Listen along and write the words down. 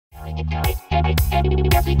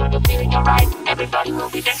Everyone will feeling alright. Everybody will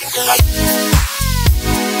be dancing tonight.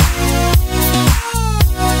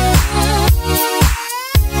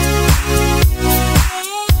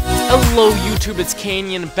 Hello YouTube, it's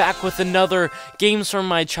Canyon, back with another Games from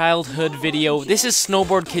My Childhood video. This is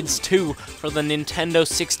Snowboard Kids 2 for the Nintendo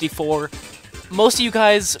 64. Most of you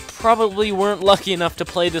guys probably weren't lucky enough to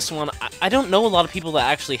play this one. I don't know a lot of people that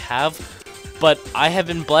actually have, but I have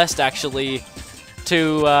been blessed actually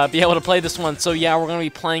to be able to play this one. So yeah, we're going to be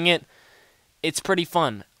playing it. It's pretty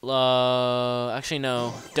fun. Actually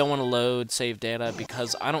no, don't want to load save data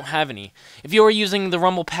because I don't have any. If you are using the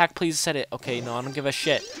Rumble pack, please set it. Okay, no, I don't give a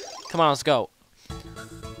shit. Come on, let's go.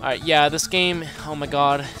 Alright, yeah, this game, oh my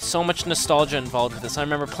god, so much nostalgia involved with this. I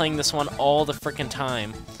remember playing this one all the frickin'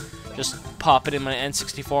 time. Just pop it in my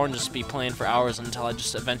N64 and just be playing for hours until I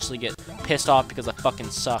just eventually get pissed off because I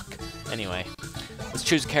fucking suck. Anyway, let's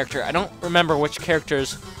choose a character. I don't remember which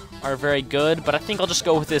characters are very good, but I think I'll just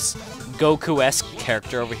go with this Goku-esque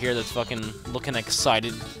character over here that's fucking looking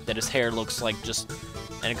excited, that his hair looks like just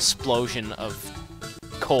an explosion of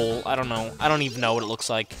coal. I don't know. I don't even know what it looks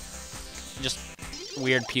like. Just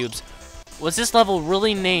weird pubes. Was this level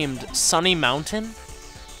really named Sunny Mountain?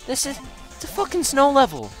 It's a fucking snow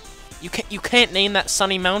level. You can't name that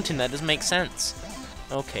Sunny Mountain. That doesn't make sense.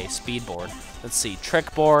 Okay, speedboard. Let's see.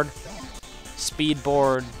 Trick board,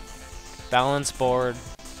 speedboard, balance board.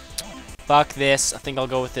 Fuck this. I think I'll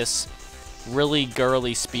go with this really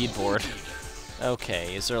girly speedboard.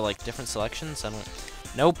 Okay, is there like different selections? I don't.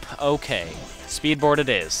 Nope. Okay, speedboard it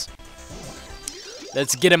is.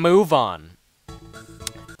 Let's get a move on.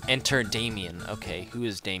 Enter Damien. Okay, who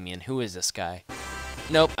is Damien? Who is this guy?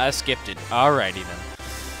 Nope, I skipped it. Alrighty then.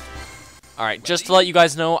 Alright, just to let you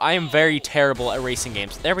guys know, I am very terrible at racing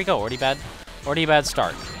games. There we go, already bad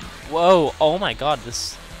start. Whoa, oh my god,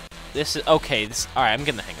 this is, okay, alright, I'm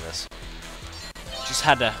getting the hang of this. Just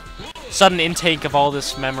had a sudden intake of all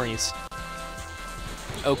this memories.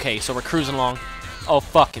 Okay, so we're cruising along. Oh,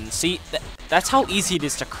 fucking, see, that's how easy it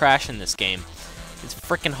is to crash in this game. It's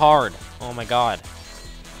freaking hard. Oh my god.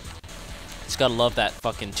 Just gotta love that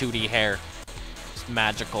fucking 2D hair. It's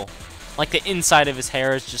magical. Like the inside of his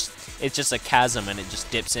hair is it's just a chasm and it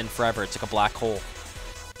just dips in forever. It's like a black hole.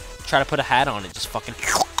 Try to put a hat on it, just fucking.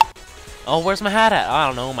 Oh, where's my hat at? I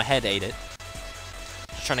don't know. My head ate it.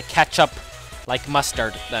 Just trying to catch up like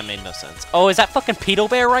mustard. That made no sense. Oh, is that fucking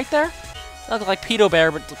PEDOBEAR right there? That looked like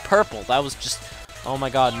PEDOBEAR but purple. That was just. Oh my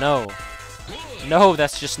god, no. No,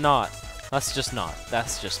 that's just not. That's just not.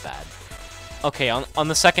 That's just bad. Okay, on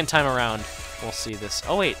the second time around, we'll see this.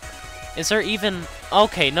 Oh, wait. Is there even...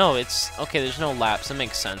 Okay, no, it's... Okay, there's no laps. That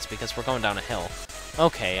makes sense, because we're going down a hill.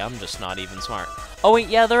 Okay, I'm just not even smart. Oh, wait,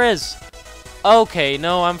 yeah, there is. Okay,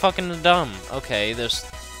 no, I'm fucking dumb. Okay, there's...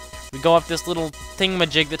 We go up this little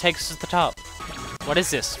thingamajig that takes us to the top. What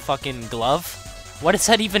is this? Fucking glove? What does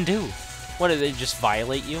that even do? What, do they just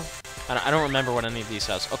violate you? I don't remember what any of these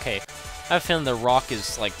does. Okay, I have a feeling the rock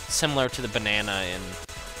is like similar to the banana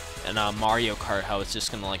in Mario Kart, how it's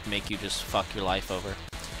just gonna like make you just fuck your life over.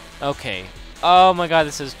 Okay. Oh my god,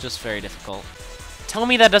 this is just very difficult. Tell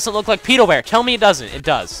me that doesn't look like PEDOBEAR. Tell me it doesn't. It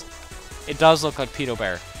does. It does look like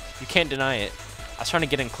PEDOBEAR. You can't deny it. I was trying to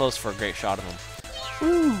get in close for a great shot of him.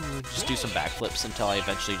 Ooh, just do some backflips until I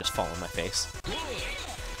eventually just fall on my face.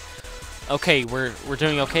 Okay, we're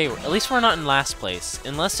doing okay. At least we're not in last place.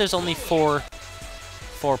 Unless there's only four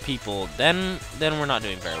people, then we're not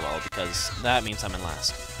doing very well because that means I'm in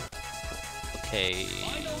last. Okay,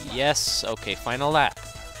 yes. Okay, final lap.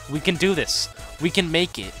 We can do this. We can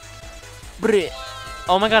make it.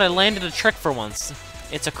 Oh my god, I landed a trick for once.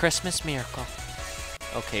 It's a Christmas miracle.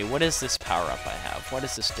 Okay, what is this power-up I have? What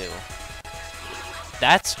does this do?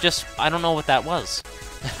 That's just, I don't know what that was.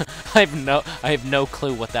 I have no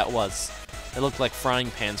clue what that was. It looked like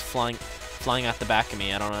frying pans flying out the back of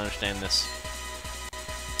me. I don't understand this.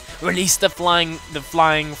 Release the flying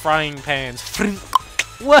frying pans.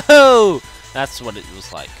 Whoa! That's what it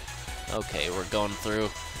was like. Okay, we're going through.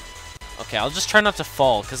 Okay, I'll just try not to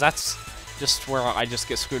fall, because that's just where I just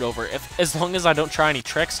get screwed over. As long as I don't try any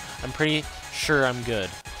tricks, I'm pretty sure I'm good.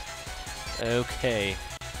 Okay.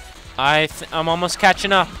 I'm almost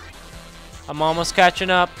catching up. I'm almost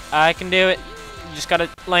catching up. I can do it. You just gotta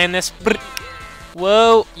land this.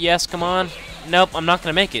 Whoa. Yes, come on. Nope, I'm not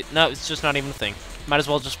gonna make it. No, it's just not even a thing. Might as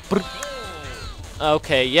well just...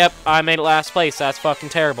 Okay, yep, I made it last place. That's fucking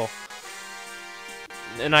terrible.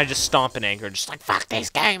 And I just stomp in anger, just like, fuck this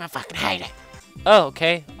game, I fucking hate it. Oh,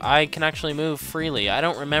 okay. I can actually move freely. I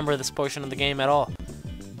don't remember this portion of the game at all.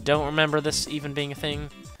 Don't remember this even being a thing.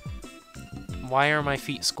 Why are my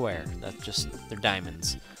feet square? That's just, they're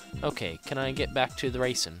diamonds. Okay, can I get back to the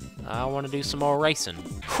racing? I want to do some more racing.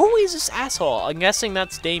 Who is this asshole? I'm guessing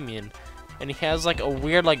that's Damien. And he has like a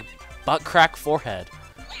weird like butt crack forehead.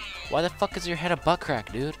 Why the fuck is your head a butt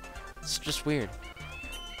crack, dude? It's just weird.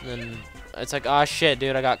 And then it's like, oh shit,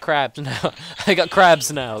 dude, I got crabs now. I got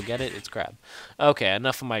crabs now. Get it? It's crab. Okay,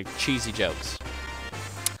 enough of my cheesy jokes.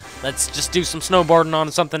 Let's just do some snowboarding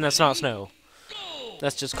on something that's not snow.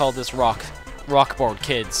 Let's just call this rockboard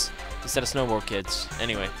kids instead of snowboard kids.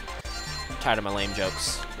 Anyway, I'm tired of my lame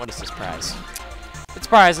jokes. What is this prize? It's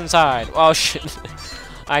prize inside. Oh shit.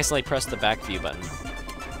 I accidentally pressed the back view button.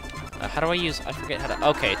 How do I use? I forget how to.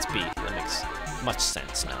 Okay, it's B. That makes much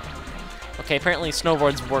sense now. Okay, apparently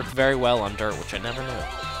snowboards work very well on dirt, which I never knew.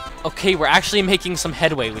 Okay, we're actually making some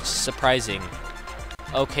headway, which is surprising.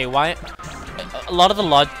 Okay, why? A lot of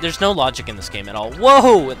the there's no logic in this game at all.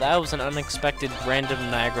 Whoa! That was an unexpected random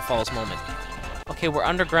Niagara Falls moment. Okay, we're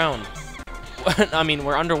underground. I mean,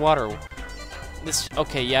 we're underwater.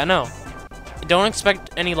 Okay, yeah, no. Don't expect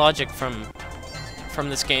any logic from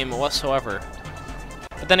this game whatsoever.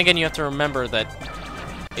 But then again, you have to remember that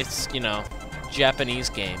it's, you know, Japanese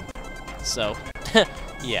game. So,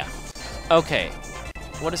 yeah. Okay.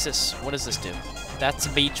 What is this? What does this do? That's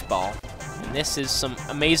a beach ball. And this is some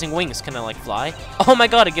amazing wings. Can I, like, fly? Oh my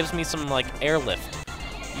god, it gives me some, like, airlift.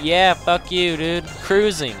 Yeah, fuck you, dude.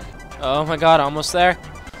 Cruising. Oh my god, almost there.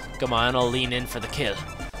 Come on, I'll lean in for the kill.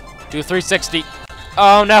 Do a 360.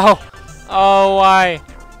 Oh, no. Oh, why?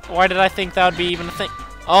 Why did I think that would be even a thing?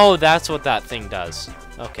 Oh, that's what that thing does.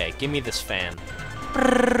 Okay, give me this fan.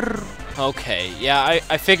 Okay, yeah,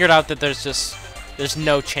 I figured out that there's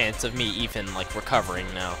no chance of me even, like, recovering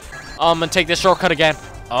now. Oh, I'm gonna take this shortcut again.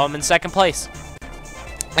 Oh, I'm in second place.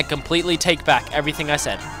 I completely take back everything I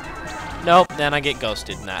said. Nope, then I get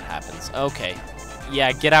ghosted and that happens. Okay.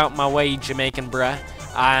 Yeah, get out my way, Jamaican bruh.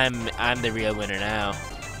 I'm the real winner now.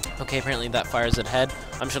 Okay, apparently that fires at head.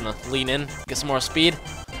 I'm just gonna lean in, get some more speed.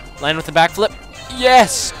 Land with the backflip.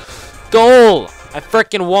 Yes! Goal! I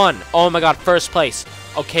frickin' won. Oh my god, first place.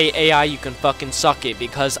 Okay, AI, you can fucking suck it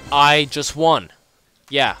because I just won.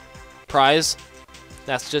 Yeah. Prize?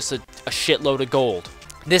 That's just a shitload of gold.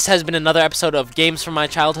 This has been another episode of Games from My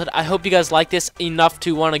Childhood. I hope you guys like this enough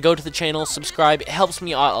to want to go to the channel, subscribe. It helps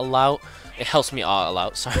me out a lot. It helps me out a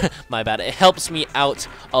lot. Sorry, my bad. It helps me out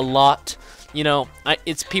a lot. You know,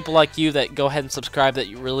 it's people like you that go ahead and subscribe that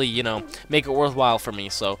you really, you know, make it worthwhile for me.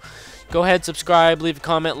 So, go ahead, subscribe, leave a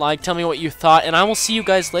comment, like, tell me what you thought, and I will see you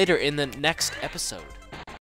guys later in the next episode.